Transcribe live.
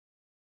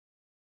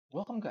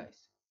Welcome guys,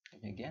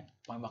 it's me again,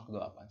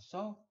 panglimakegelapan.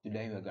 So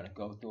today we're gonna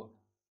go to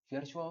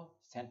virtual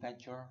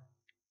Scentventure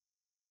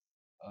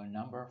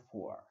number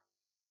 4.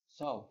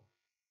 So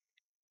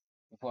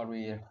before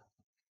we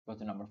go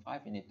to number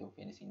 5, we need to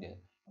finishing the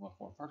number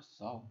 4 first.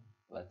 So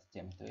let's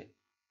jump to it.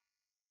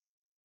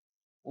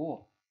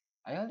 Oh,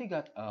 I already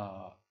got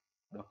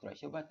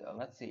dr.ratio, but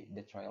let's see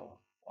the trial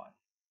one.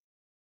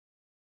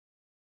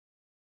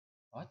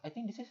 What? I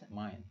think this is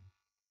mine,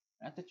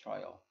 not the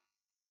trial.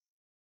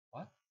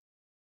 What?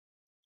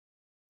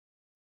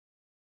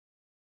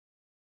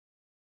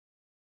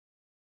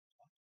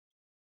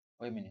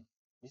 Wait a minute.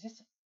 This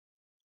is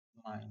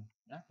mine,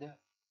 not the.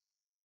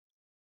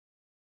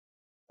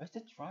 Where's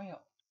the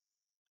trial?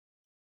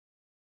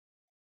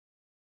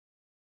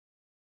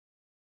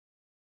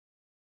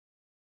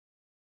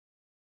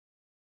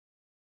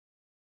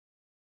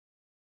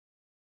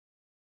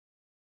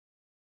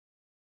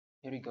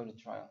 Here we go, the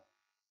trial.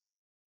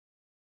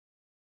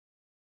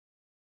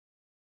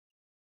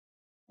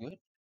 Good.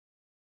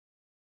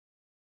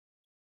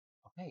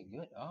 Okay,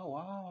 good. Oh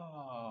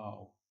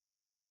wow.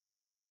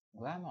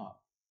 Glamour.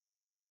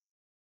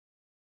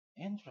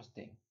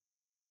 Interesting.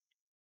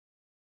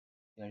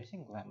 There is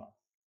in Glamour.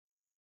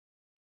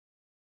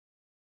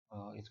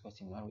 It's quite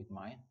similar with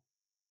mine.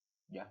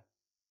 Yeah.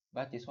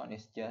 But this one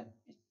is just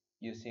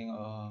using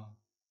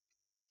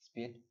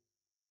speed.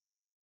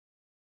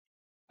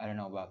 I don't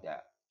know about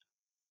that.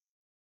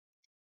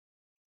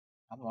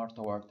 I'm more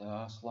toward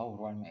a slow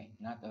runway,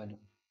 not a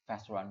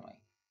fast runway.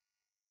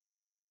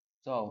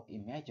 So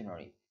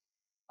imaginary.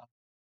 Uh,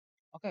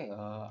 Okay,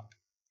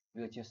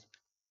 we'll just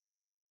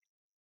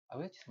I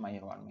will choose my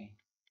runway.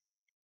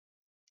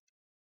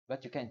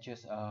 But you can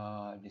choose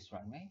this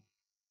runway,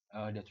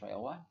 the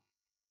trial one,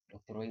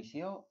 Dr.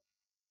 Ratio,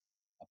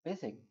 a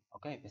basic.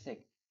 Okay,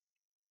 basic.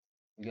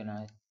 We're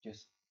gonna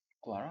choose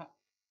Clara.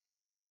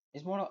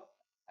 It's more.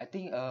 I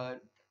think the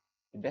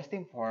best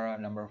thing for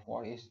number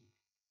 4 is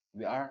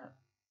we are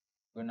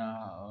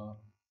gonna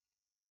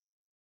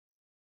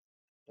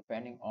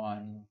depending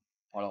on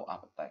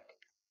follow-up attack.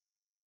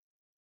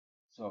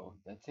 So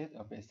that's it,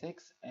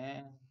 basics,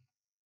 and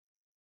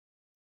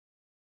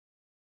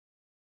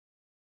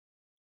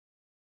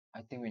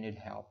I think we need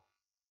help.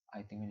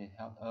 I think we need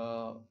help.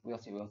 We'll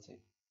see, we'll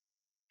see.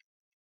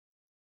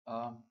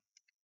 I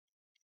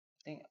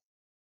think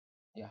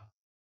yeah,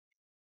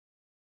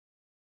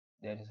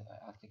 there is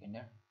I'll click in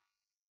there.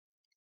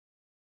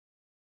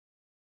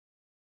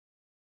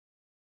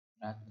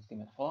 Not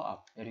ultimate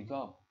follow-up. There you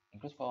go.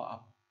 Increase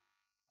follow-up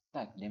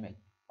attack damage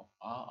of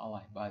all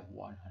ally by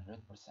 100%.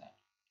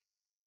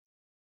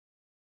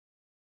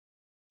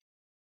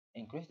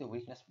 Increase the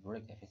weakness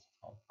break deficit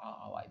of all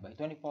ally by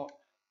 25%.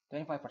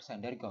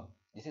 There you go.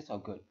 This is so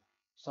good.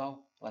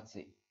 So let's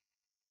see.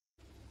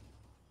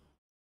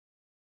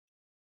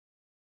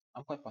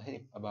 I'm quite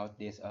positive about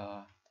this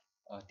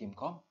team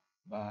comp,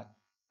 but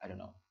I don't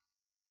know.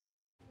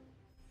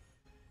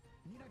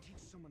 Need I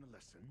teach someone a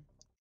lesson?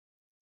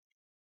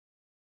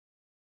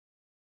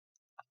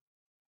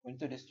 We need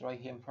to destroy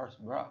him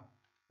first, bro.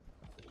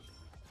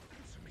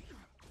 Answer me.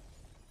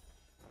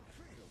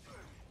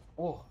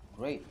 Oh,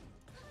 great.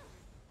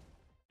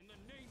 In the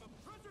name of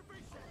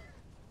preservation!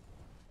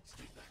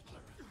 Stay back,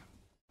 Clara.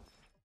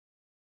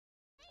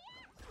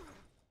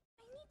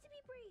 I need to be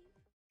brave.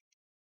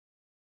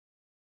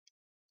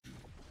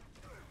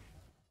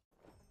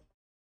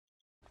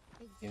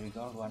 Here we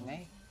go, one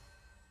May.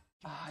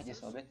 Ah, I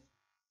just love it.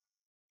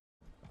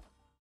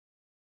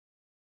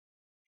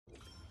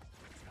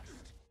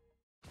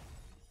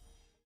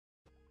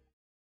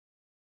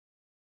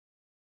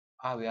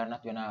 Ah, we are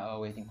not gonna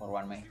waiting for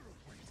one May.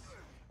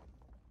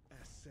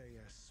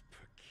 SAS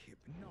per kib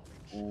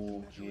knowledge.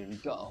 Oh, here we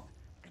go.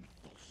 And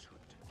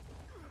falsehood.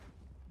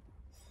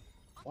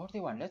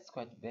 41, that's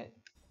quite a bit.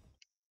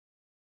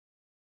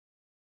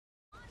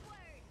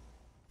 Onward!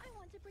 I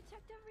want to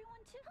protect everyone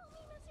too. Help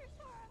me, Mr.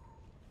 Sora.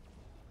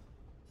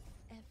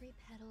 Every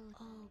petal,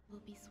 all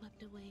will be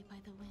swept away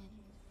by the wind.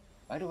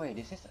 By the way,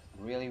 this is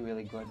really,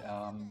 really good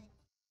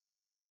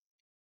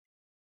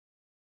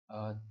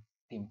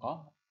team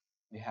comp.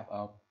 We have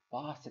a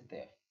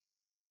positive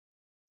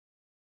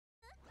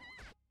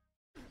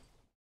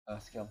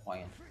skill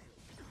point.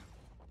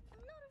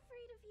 I'm not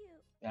afraid of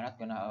you. We are not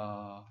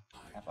gonna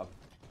have a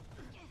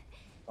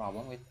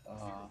problem with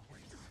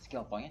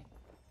skill point.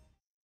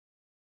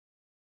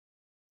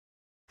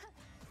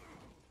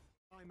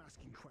 I'm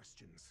asking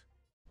questions.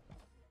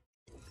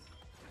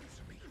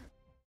 Answer me.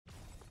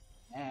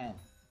 And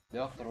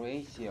Dr.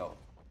 Ratio.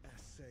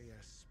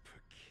 SAS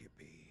per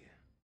kibby.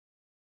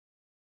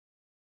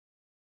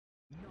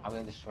 I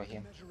will destroy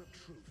him. Measure of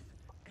truth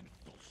and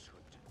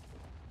falsehood.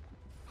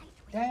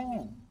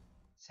 Dang!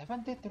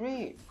 73!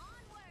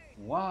 Onward!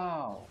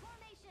 Wow!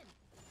 Formation!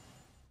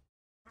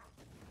 All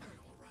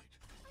right.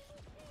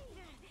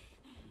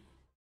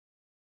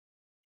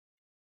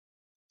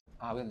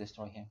 I will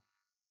destroy him.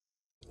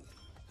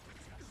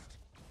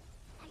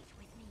 Fight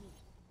with me.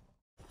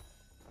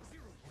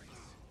 0 points.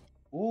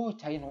 Oh,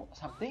 giant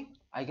something?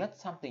 I got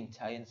something,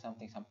 giant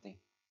something something.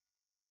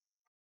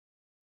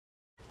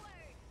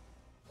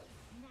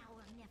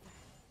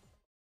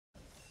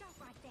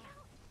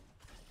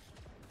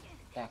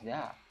 Attack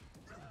that.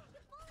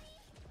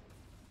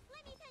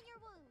 Let me tend your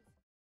wounds.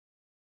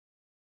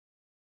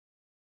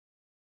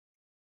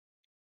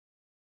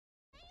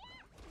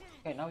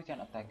 Okay, now we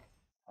can attack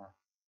her.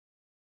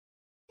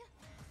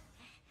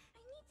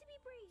 I need to be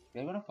brave.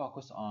 We're gonna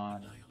focus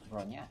on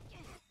Bronya,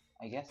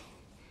 I guess.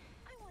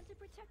 I want to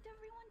protect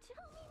everyone too.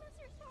 Help me,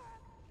 Mr. Sora.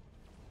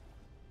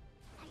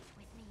 Fight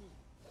with me.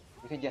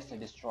 We can just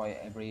destroy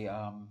every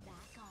Back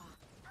off.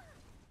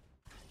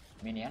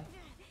 minion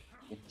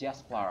with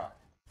just Clara.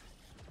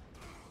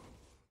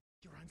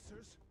 Your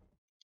answers?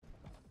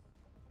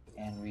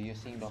 And we're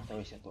using Dr.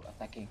 Ratio to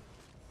attacking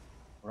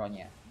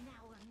Bronya.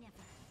 Now or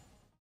never.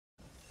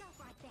 Stop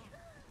right there.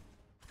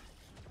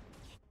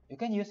 You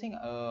can using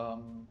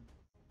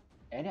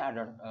any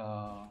other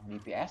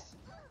DPS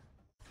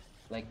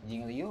like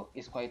Jingliu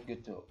is quite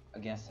good too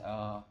against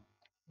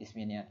this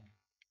minion.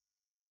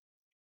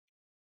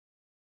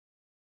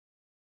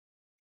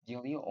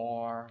 Jingliu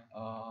or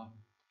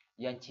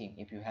Yanqing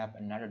if you have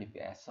another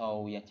DPS,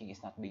 so Yanqing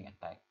is not being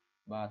attacked.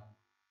 But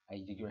I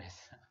digress.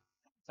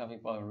 Some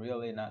people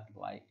really not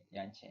like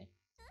Yanqing,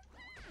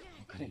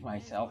 including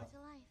myself. There's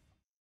more to life.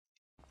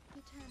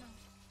 Eternal.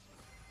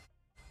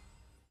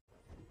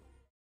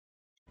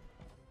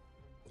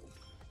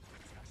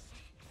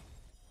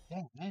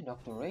 Dang man,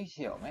 Dr.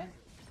 Ratio, man.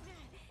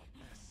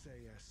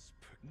 SAS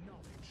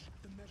knowledge,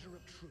 the measure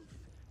of truth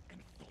and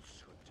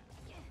falsehood.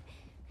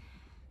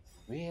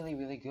 Really,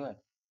 really good.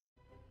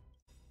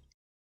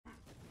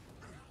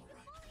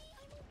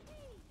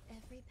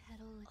 Every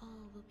petal,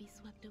 all will be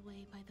swept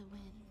away by the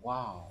wind.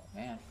 Wow,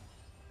 man.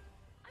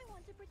 I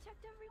want to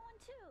protect everyone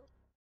too.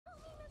 Help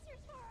me, Mr.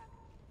 Sora.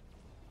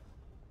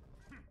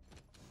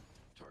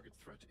 Target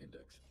threat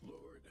index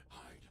lowered.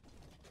 Hide.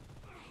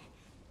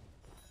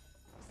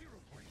 0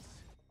 points.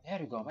 There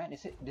you go, man.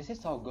 This is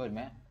so good,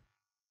 man.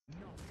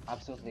 Knowledge,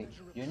 Absolutely. the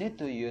measure of You need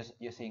to truth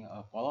using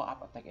a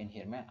follow-up attack in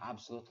here, man.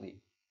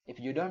 Absolutely. If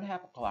you don't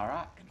have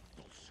Clara, and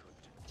falsehood.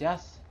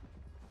 just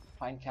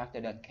find character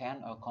that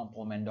can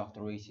complement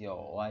Dr.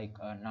 Ratio, like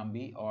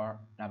Nambi or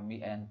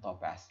Nambi and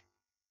Topaz.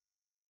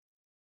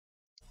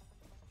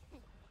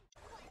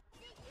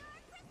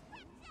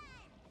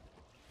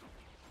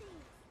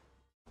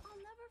 I'll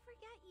never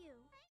forget you.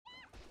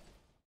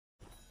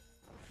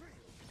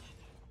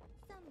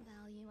 Some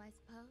value, I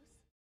suppose.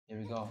 Here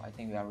we go. I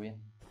think we are win.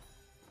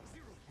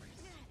 0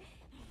 points.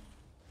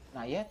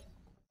 Not yet?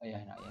 Oh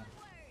yeah, not yet.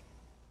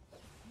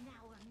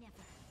 Now or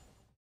never.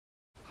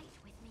 Fight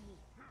with me.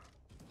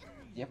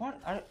 Jeopard?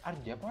 Are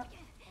Jeopard?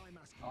 I'm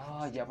asking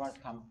Oh, Jeopard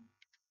come.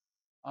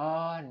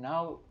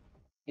 Now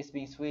it's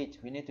being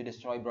switched. We need to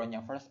destroy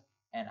Bronya first,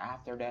 and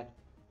after that,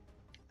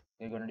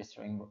 we're gonna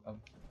destroy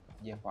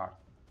Jeopard.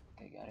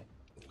 Okay, got it.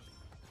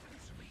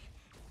 answer me.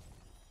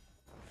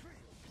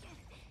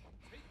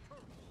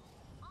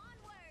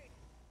 Onward.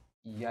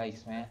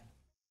 Yikes, man.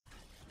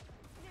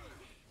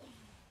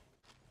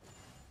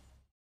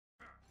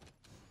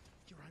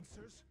 Your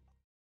answers?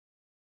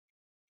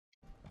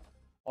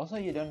 Also,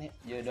 you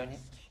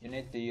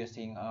need to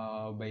using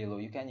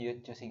Bailu. You can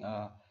use choosing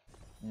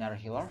another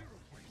healer 0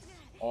 points.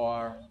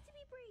 or To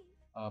be brave.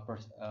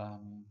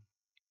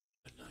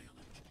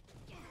 Annihilate.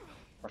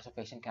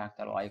 preservation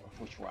character like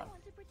which I one.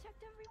 want to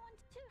protect everyone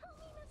too. Help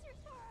me, Mr.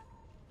 Sora.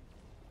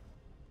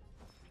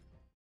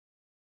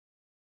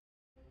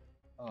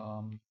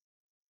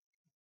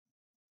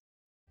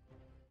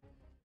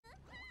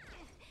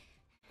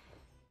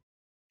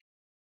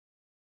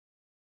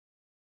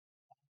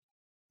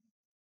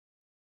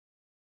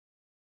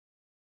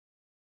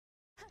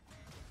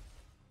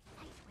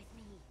 Fight with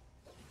me.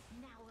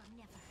 Now or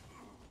never.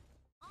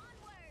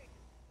 Onward.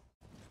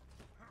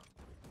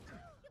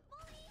 You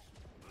bully.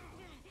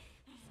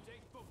 Stay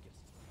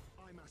focused.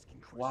 I'm asking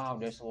questions. Wow,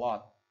 there's a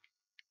lot.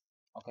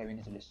 Okay, we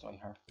need to destroy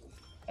her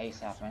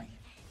ASAP, man.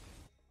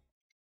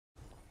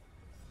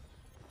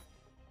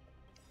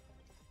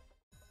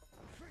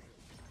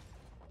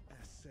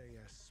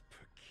 SAS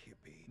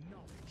Perkibi.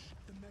 Knowledge,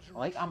 the measure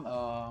Like of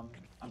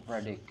I'm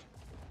predict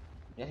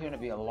there's gonna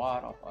be a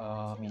lot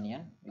of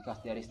minion because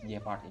there is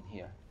Jeopard in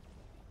here.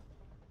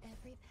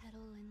 Every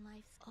petal in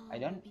life's all I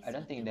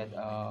don't think that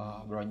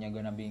Bronya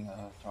gonna be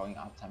throwing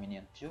out some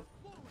minion too.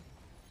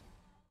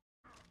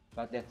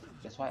 But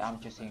that's why I'm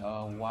choosing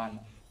one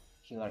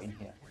healer in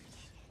here.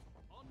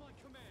 on my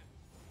command.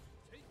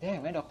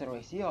 Damn man, Dr.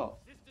 Ratio,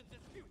 Resistance is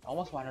futile.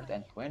 almost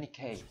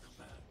 120k.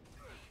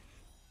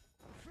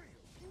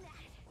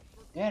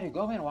 There you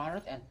go, man,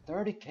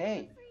 130k.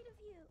 afraid of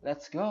you.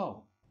 Let's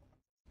go.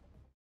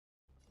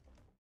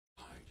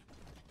 Hide.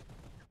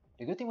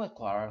 The good thing with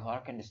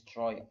Clara can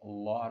destroy a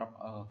lot of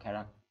a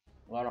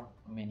lot of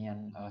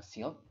minion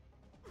shield,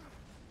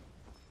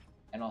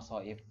 and also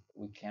if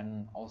we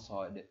can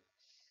also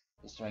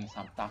destroying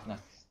some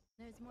toughness,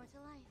 There's more to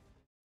life.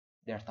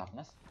 their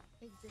toughness.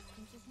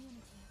 Existence is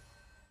unity.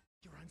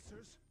 Your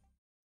answers?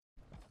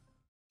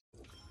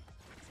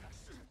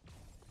 Test.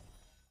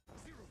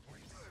 0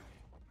 points.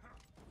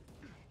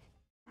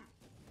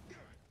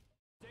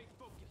 Stay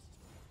focused.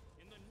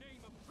 In the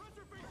name of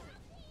preservation.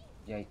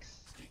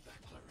 Yikes. Take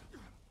that, Clara.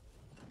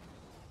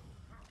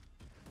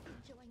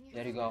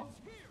 There you go.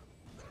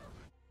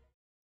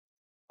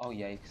 Oh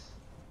yikes.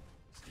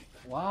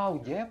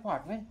 Wow, yeah,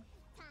 part, man.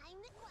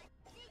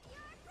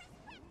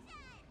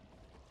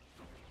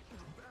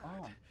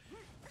 Oh,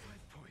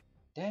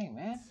 dang,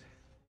 man.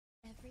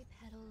 Every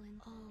petal and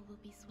all will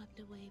be swept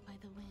away by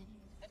the wind.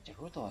 That's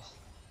ruthless.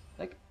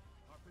 Like,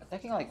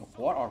 attacking like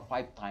 4 or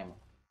 5 times.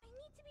 I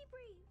need to be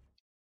brave.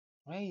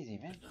 Crazy,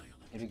 man.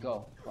 Here we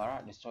go.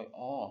 Clara, destroy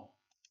all.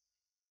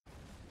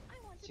 I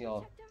want to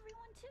Chill. protect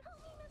everyone too.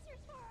 Help me, Mr.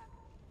 Sora.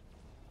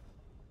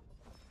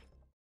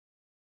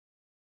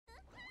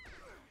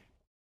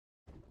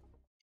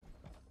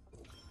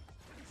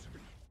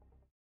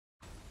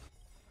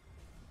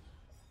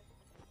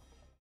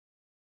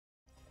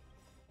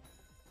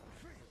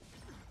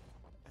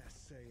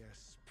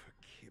 SAS per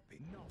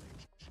keeping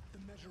knowledge, the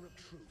measure of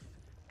truth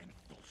and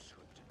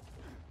falsehood.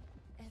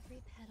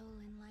 Every petal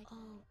and light,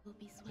 all will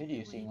be swept Should you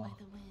away sing, by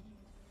the wind.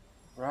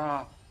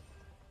 Bruh.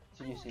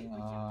 Should I you want to sing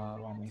protect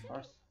everyone Rami too.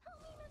 first? Help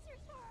me, Mr.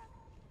 Sora.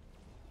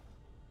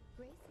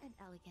 Grace and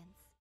elegance.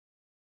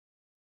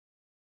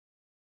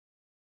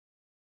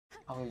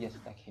 I will just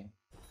attack him.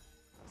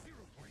 0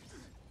 points.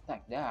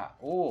 Attack that.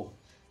 Oh,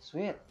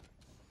 sweet.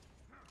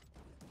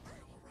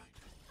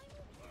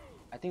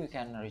 I think we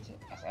can reach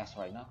SS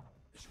right now.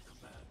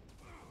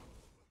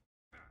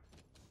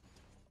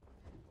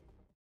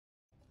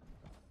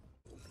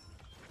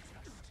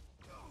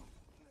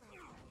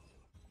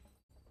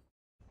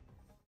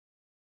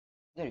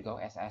 There you go,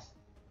 SS.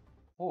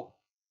 Oh,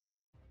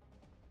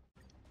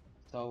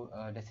 so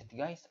that's it,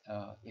 guys.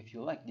 If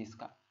you like this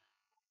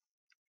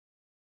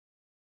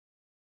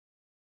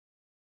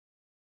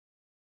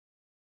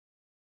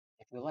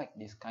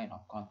kind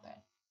of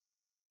content,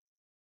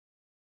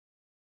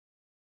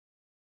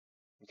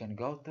 you can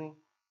go to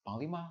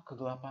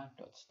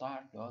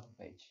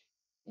panglimakegelapan.start.page.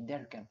 In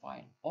there you can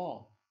find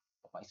all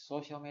of my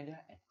social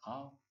media and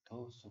how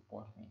to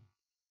support me.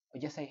 Or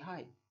just say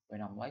hi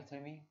when I'm live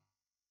streaming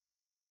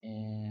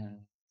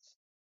in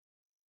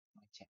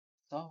my channel.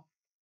 So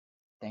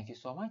thank you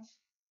so much,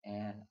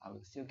 and I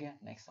will see you again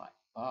next time.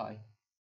 Bye.